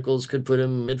undraftable. The medicals could put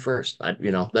him mid first.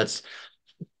 It's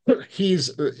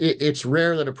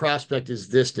rare that a prospect is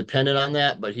this dependent on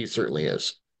that, but he certainly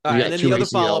is. All right, and then the other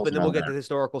follow-up, and then we'll get to to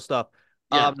historical stuff.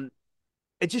 Yeah.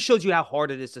 It just shows you how hard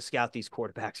it is to scout these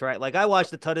quarterbacks, right? Like I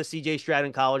watched a ton of CJ Stroud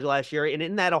in college last year, and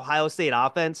in that Ohio State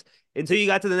offense, until you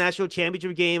got to the national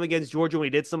championship game against Georgia, when he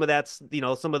did some of that,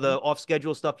 some of the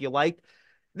off-schedule stuff you liked,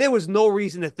 there was no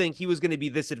reason to think he was going to be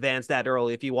this advanced that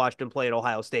early if you watched him play at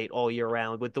Ohio State all year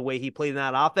round with the way he played in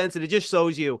that offense. And it just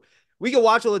shows you, we can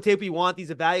watch all the tape we want. These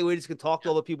evaluators can talk to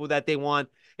all the people that they want.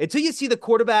 Until you see the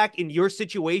quarterback in your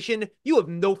situation, you have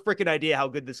no freaking idea how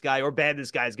good this guy or bad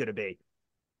this guy is going to be.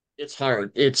 It's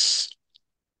hard. It's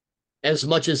as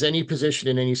much as any position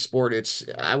in any sport.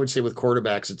 I would say with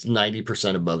quarterbacks, it's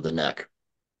 90% above the neck.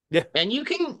 Yeah. And you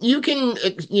can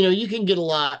get a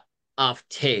lot off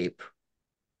tape,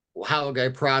 how a guy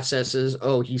processes,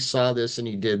 oh, he saw this and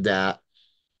he did that,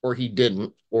 or he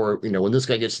didn't, or when this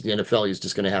guy gets to the NFL, he's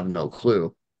just going to have no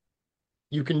clue.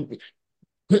 You can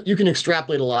you can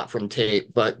extrapolate a lot from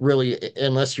tape, but really,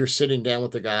 unless you're sitting down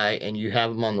with the guy and you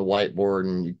have him on the whiteboard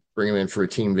and you bring him in for a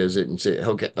team visit and say,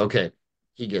 okay,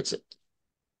 he gets it.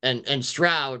 And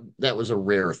Stroud, that was a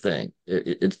rare thing.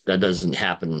 That doesn't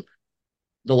happen.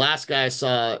 The last guy I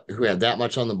saw who had that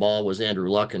much on the ball was Andrew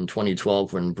Luck in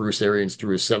 2012 when Bruce Arians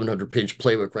threw his 700-page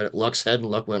playbook right at Luck's head, and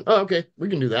Luck went, "Oh, okay, we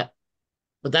can do that."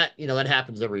 But that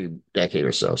happens every decade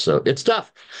or so. So it's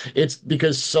tough. It's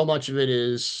because so much of it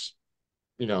is,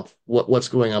 what's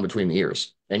going on between the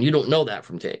ears, and you don't know that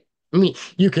from tape. I mean,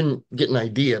 you can get an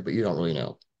idea, but you don't really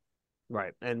know.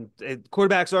 Right. And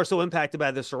quarterbacks are so impacted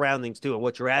by the surroundings too, and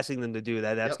what you're asking them to do,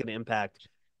 that's Yep. going to impact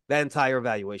that entire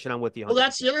evaluation. I'm with you. Well,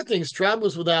 that's the other thing. Stroud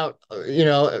was without,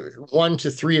 1 to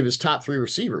 3 of his top 3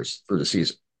 receivers for the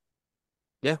season.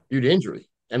 Yeah. Due to injury.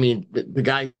 I mean, the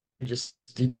guy just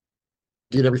did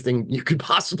everything you could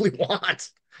possibly want.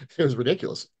 It was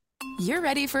ridiculous. You're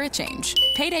ready for a change.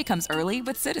 Payday comes early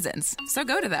with Citizens, so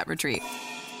go to that retreat.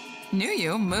 New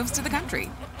you moves to the country.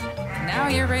 Now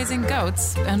you're raising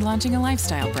goats and launching a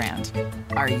lifestyle brand.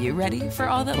 Are you ready for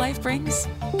all that life brings?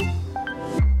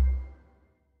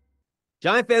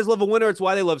 Giant fans love a winner. It's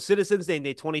why they love Citizens. Named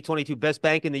a 2022 Best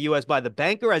Bank in the U.S. by The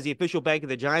Banker as the official bank of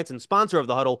the Giants and sponsor of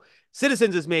the Huddle.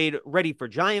 Citizens is made ready for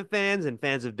Giant fans and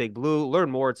fans of Big Blue. Learn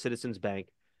more at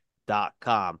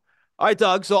citizensbank.com. All right,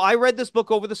 Doug. So I read this book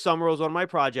over the summer. It was one of my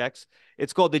projects.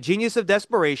 It's called The Genius of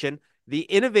Desperation, the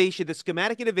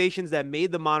schematic innovations that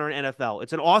made the modern NFL.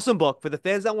 It's an awesome book. For the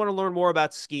fans that want to learn more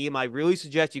about scheme, I really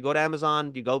suggest you go to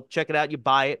Amazon, you go check it out, you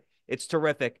buy it. It's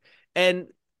terrific. And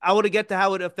I want to get to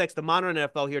how it affects the modern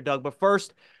NFL here, Doug. But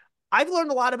first, I've learned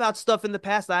a lot about stuff in the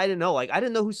past that I didn't know. Like, I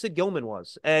didn't know who Sid Gilman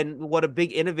was and what a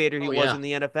big innovator he was in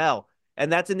the NFL.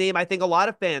 And that's a name I think a lot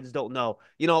of fans don't know.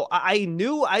 I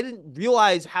didn't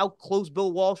realize how close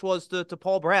Bill Walsh was to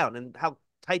Paul Brown and how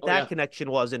tight that connection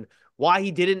was and why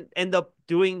he didn't end up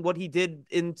doing what he did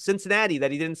in Cincinnati, that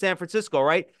he did in San Francisco,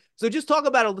 right? So just talk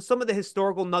about some of the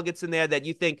historical nuggets in there that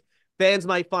you think fans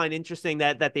might find interesting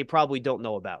that they probably don't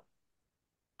know about.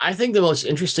 I think the most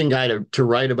interesting guy to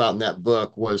write about in that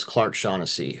book was Clark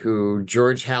Shaughnessy, who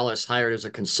George Halas hired as a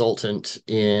consultant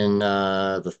in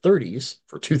the 30s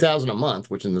for $2,000 a month,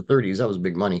 which in the 30s, that was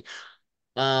big money.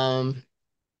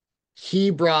 He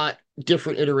brought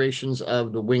different iterations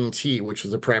of the wing T, which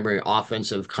was the primary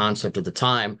offensive concept at the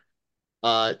time,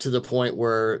 to the point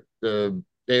where the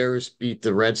Bears beat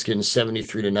the Redskins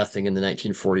 73-0 in the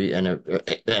 1940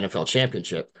 NFL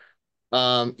championship.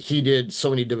 He did so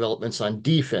many developments on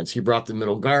defense. He brought the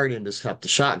middle guard in to stop the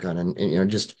shotgun.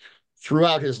 And just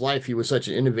throughout his life, he was such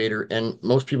an innovator, and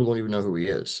most people don't even know who he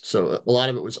is. So a lot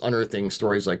of it was unearthing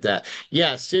stories like that.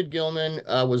 Yeah, Sid Gilman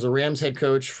was a Rams head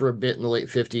coach for a bit in the late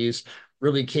 50s,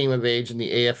 really came of age in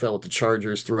the AFL with the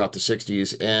Chargers throughout the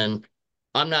 60s. And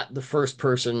I'm not the first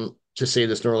person to say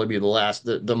this, nor will I be the last.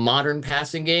 The modern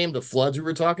passing game, the floods we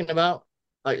were talking about,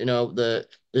 the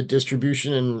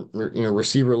distribution and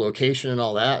receiver location and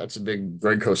all that. It's a big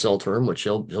Greg Cosell term, which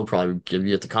he'll probably give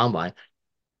you at the combine.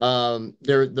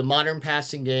 The modern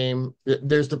passing game.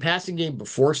 There's the passing game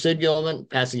before Sid Gilman,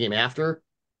 passing game after.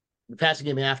 The passing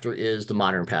game after is the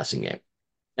modern passing game,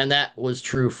 and that was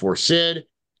true for Sid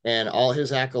and all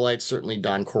his acolytes. Certainly,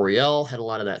 Don Coryell had a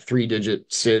lot of that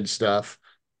 3-digit Sid stuff.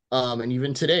 And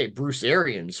even today, Bruce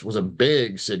Arians was a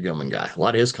big Sid Gilman guy. A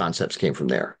lot of his concepts came from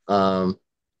there.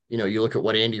 You look at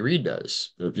what Andy Reid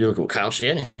does. You look at what Kyle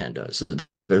Shanahan does.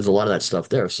 There's a lot of that stuff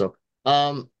there. So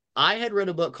I had read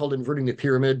a book called Inverting the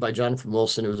Pyramid by Jonathan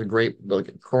Wilson. It was a great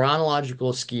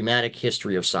chronological schematic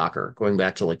history of soccer going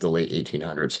back to the late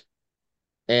 1800s.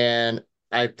 And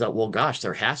I thought, well, gosh,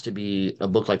 there has to be a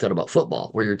book like that about football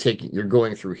where you're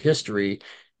going through history,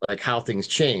 like how things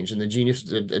change. And the genius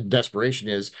of desperation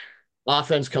is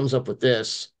offense comes up with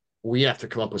this. We have to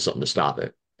come up with something to stop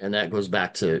it. And that goes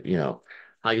back to,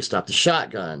 how you stop the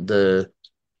shotgun. The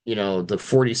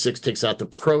 46 takes out the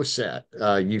pro set.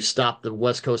 You stop the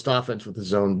West Coast offense with the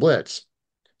zone blitz.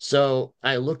 So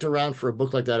I looked around for a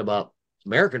book like that about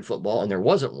American football, and there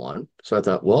wasn't one. So I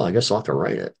thought, well, I guess I'll have to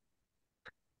write it.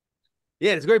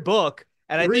 Yeah, it's a great book.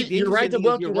 And I think you write the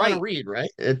book you want to read, right?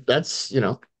 That's.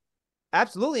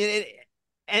 Absolutely.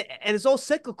 And it's all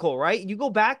cyclical, right? You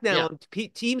go back now,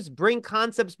 teams bring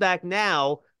concepts back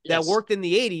now that worked in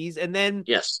the 80s, and then,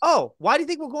 why do you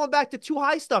think we're going back to too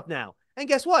high stuff now? And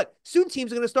guess what? Soon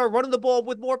teams are going to start running the ball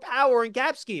with more power and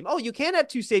gap scheme. Oh, you can't have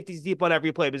 2 safeties deep on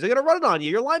every play because they're going to run it on you.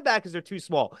 Your linebackers are too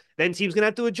small. Then teams going to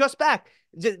have to adjust back.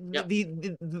 The, Yep.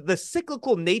 the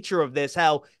cyclical nature of this,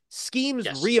 how schemes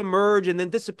Yes. reemerge and then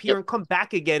disappear Yep. and come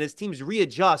back again as teams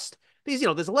readjust. Because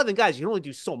there's 11 guys, you can only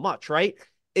do so much, right?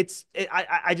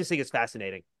 I just think it's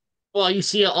fascinating. Well, you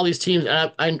see all these teams.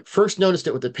 And I first noticed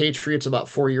it with the Patriots about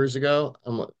 4 years ago.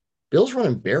 I'm like, Bill's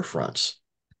running bear fronts.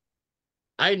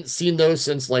 I hadn't seen those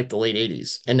since like the late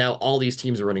 80s. And now all these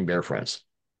teams are running bear fronts.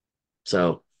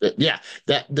 So yeah,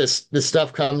 that this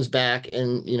stuff comes back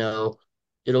and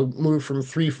it'll move from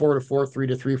 3-4 to 4-3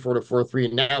 to 3-4 to 4-3.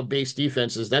 And now base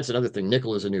defenses, that's another thing.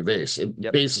 Nickel is a new base.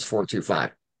 Yep. Base is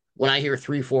 4-2-5. When I hear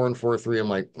 3-4 and 4-3, I'm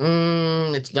like,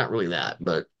 it's not really that.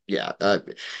 But yeah,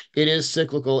 it is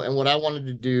cyclical. And what I wanted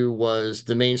to do was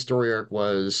the main story arc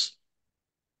was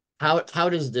how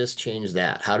does this change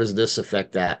that? How does this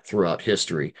affect that throughout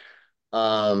history?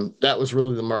 That was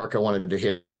really the mark I wanted to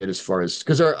hit as far as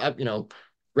because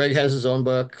Greg has his own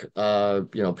book.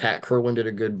 Pat Kerwin did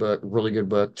a good book, really good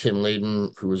book. Tim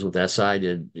Layden, who was with SI,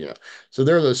 did. So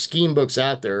there are those scheme books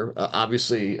out there.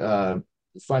 Obviously,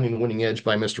 Finding the Winning Edge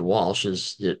by Mr. Walsh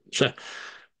is it.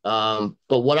 But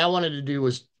what I wanted to do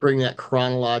was bring that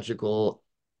chronological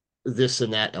this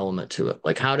and that element to it.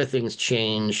 Like how do things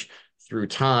change through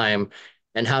time,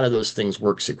 and how do those things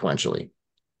work sequentially?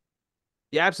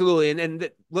 Yeah, absolutely.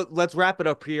 Let's wrap it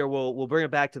up here. We'll bring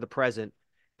it back to the present.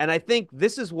 And I think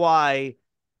this is why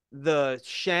the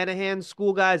Shanahan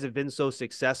school guys have been so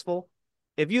successful.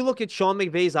 If you look at Sean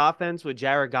McVay's offense with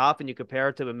Jared Goff and you compare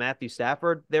it to Matthew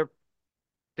Stafford, they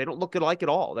don't look alike at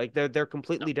all. Like they're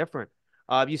completely different.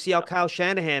 You see how Kyle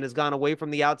Shanahan has gone away from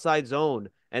the outside zone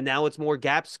and now it's more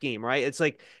gap scheme, right? It's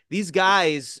like these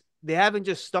guys, they haven't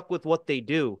just stuck with what they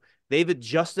do. They've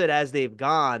adjusted as they've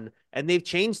gone and they've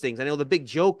changed things. I know the big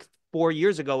joke 4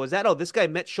 years ago was that, oh, this guy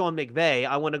met Sean McVay.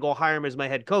 I want to go hire him as my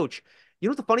head coach. You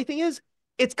know what the funny thing is?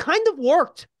 It's kind of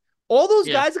worked. All those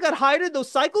guys that got hired in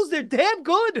those cycles, they're damn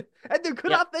good. And they're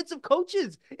good offensive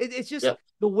coaches. It's just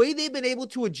the way they've been able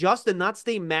to adjust and not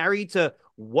stay married to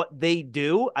what they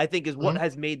do, I think is what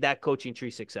has made that coaching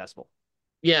tree successful.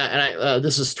 Yeah, and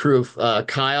this is true of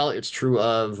Kyle. It's true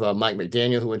of Mike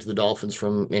McDaniel, who went to the Dolphins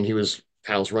and he was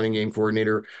Kyle's running game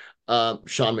coordinator.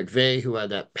 Sean McVay, who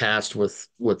had that past with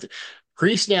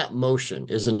pre-snap motion,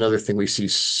 is another thing we see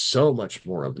so much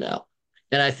more of now.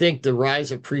 And I think the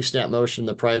rise of pre-snap motion,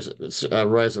 the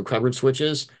rise of coverage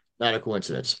switches, not a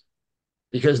coincidence,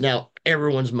 because now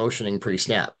everyone's motioning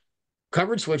pre-snap.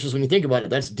 Coverage switches, when you think about it,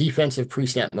 that's defensive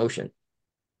pre-snap motion.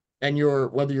 And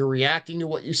whether you're reacting to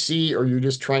what you see or you're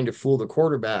just trying to fool the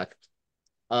quarterback.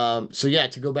 So yeah,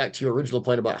 to go back to your original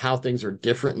point about how things are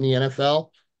different in the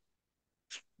NFL,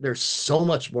 there's so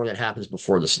much more that happens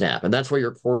before the snap. And that's why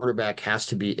your quarterback has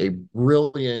to be a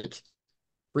brilliant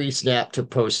pre-snap to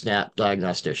post-snap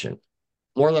diagnostician.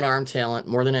 More than arm talent,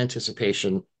 more than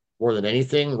anticipation, more than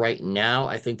anything right now,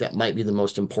 I think that might be the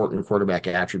most important quarterback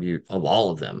attribute of all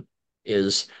of them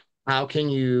is how can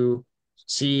you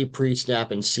see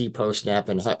pre-snap and see post-snap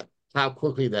and how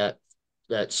quickly that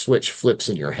switch flips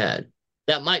in your head.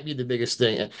 That might be the biggest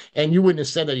thing. And you wouldn't have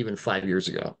said that even 5 years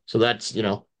ago. So that's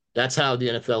how the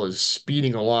NFL is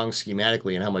speeding along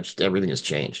schematically and how much everything has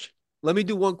changed. Let me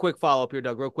do one quick follow-up here,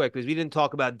 Doug, real quick, because we didn't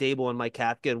talk about Dable and Mike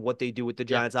Kafka and what they do with the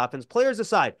Giants offense. Players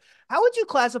aside, how would you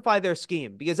classify their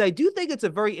scheme? Because I do think it's a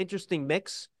very interesting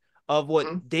mix of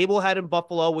what Dable had in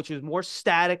Buffalo, which is more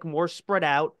static, more spread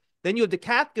out. Then you have the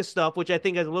Kafka stuff, which I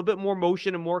think has a little bit more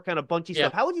motion and more kind of bunchy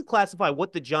stuff. How would you classify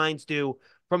what the Giants do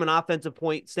from an offensive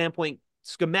standpoint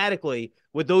schematically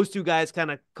with those two guys kind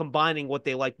of combining what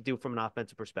they like to do from an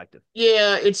offensive perspective?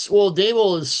 Yeah,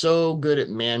 Dable is so good at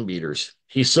man beaters.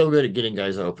 He's so good at getting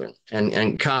guys open.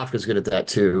 And Kafka's good at that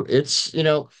too.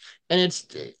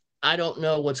 I don't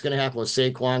know what's going to happen with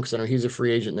Saquon because I know he's a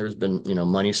free agent and there's been,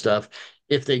 money stuff.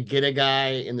 If they get a guy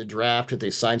in the draft, if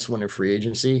they sign someone in free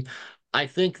agency, I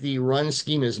think the run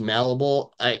scheme is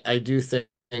malleable. I do think,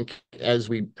 as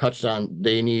we touched on,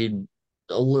 they need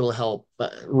a little help.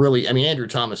 Really, I mean, Andrew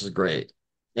Thomas is great.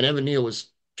 And Evan Neal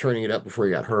was turning it up before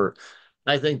he got hurt.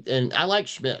 I think, and I like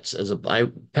Schmitz I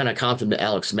kind of comped him to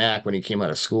Alex Mack when he came out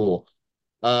of school.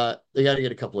 They got to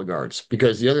get a couple of guards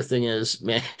because the other thing is,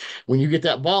 man, when you get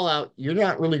that ball out, you're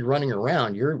not really running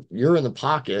around. You're in the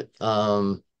pocket.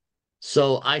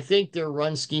 So I think their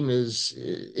run scheme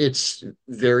it's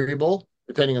variable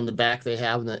depending on the back they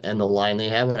have and the line they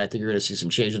have, and I think you're going to see some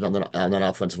changes on that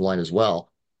offensive line as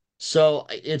well. So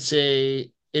it's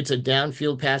a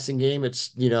downfield passing game.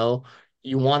 It's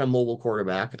you want a mobile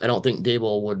quarterback. I don't think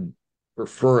Dable would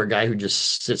prefer a guy who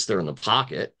just sits there in the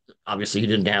pocket. Obviously, he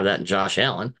didn't have that in Josh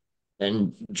Allen,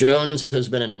 and Jones has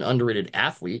been an underrated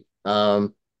athlete.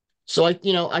 So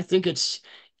I think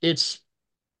it's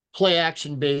play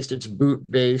action based, it's boot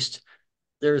based.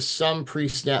 There's some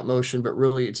pre-snap motion, but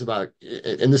really it's about,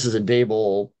 and this is a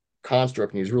Dable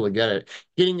construct, and he's really good at it,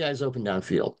 getting guys open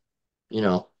downfield.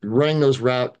 Running those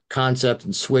route concepts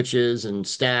and switches and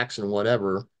stacks and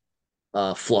whatever,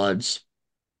 floods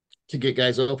to get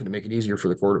guys open to make it easier for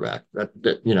the quarterback.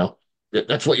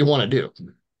 That's what you want to do.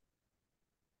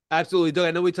 Absolutely, Doug.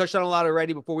 I know we touched on a lot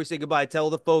already. Before we say goodbye, tell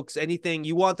the folks anything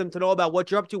you want them to know about what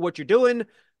you're up to, what you're doing,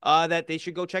 that they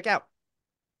should go check out.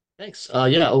 Thanks.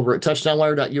 Over at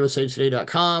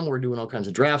touchdownwire.usatoday.com, we're doing all kinds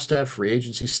of draft stuff, free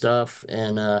agency stuff,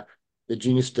 and the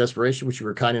Genius of Desperation, which you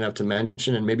were kind enough to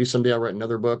mention. And maybe someday I'll write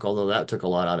another book, although that took a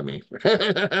lot out of me.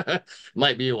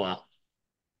 Might be a while.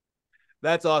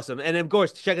 That's awesome. And of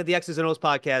course, check out the X's and O's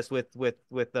podcast with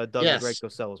Doug and Greg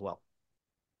Cosell as well.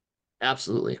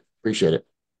 Absolutely. Appreciate it.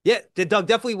 Yeah, Doug,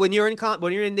 definitely when you're in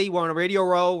we're on a Radio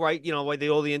Row, right?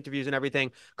 All the interviews and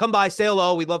everything. Come by, say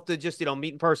hello. We'd love to just,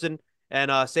 meet in person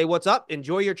and say what's up.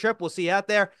 Enjoy your trip. We'll see you out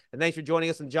there. And thanks for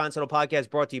joining us on the Giants Huddle podcast,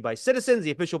 brought to you by Citizens,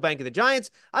 the official bank of the Giants.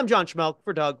 I'm John Schmelk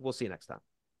for Doug. We'll see you next time.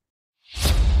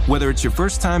 Whether it's your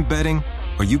first time betting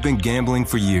or you've been gambling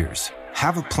for years,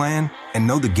 have a plan and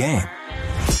know the game.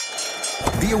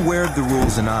 Be aware of the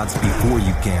rules and odds before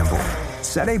you gamble.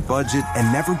 Set a budget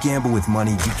and never gamble with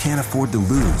money you can't afford to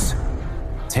lose.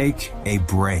 Take a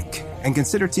break and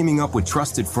consider teaming up with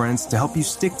trusted friends to help you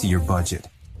stick to your budget.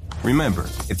 Remember,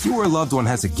 if you or a loved one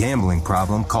has a gambling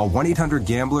problem, call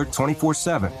 1-800-GAMBLER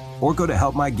 24/7 or go to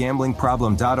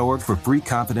helpmygamblingproblem.org for free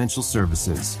confidential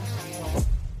services.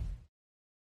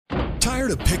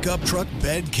 Tired of pickup truck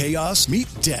bed chaos? Meet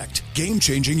Decked.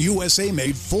 Game-changing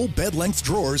USA-made full bed-length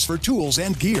drawers for tools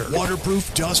and gear.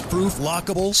 Waterproof, dust-proof,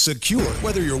 lockable, secure.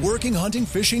 Whether you're working, hunting,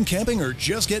 fishing, camping, or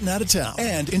just getting out of town.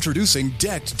 And introducing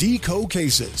Decked Deco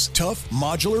cases. Tough,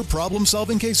 modular,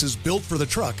 problem-solving cases built for the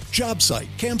truck, job site,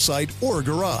 campsite, or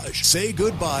garage. Say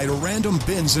goodbye to random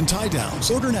bins and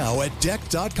tie-downs. Order now at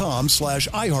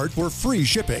decked.com/iHeart for free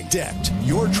shipping. Decked.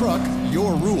 Your truck,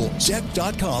 your rules.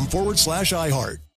 Decked.com/iHeart.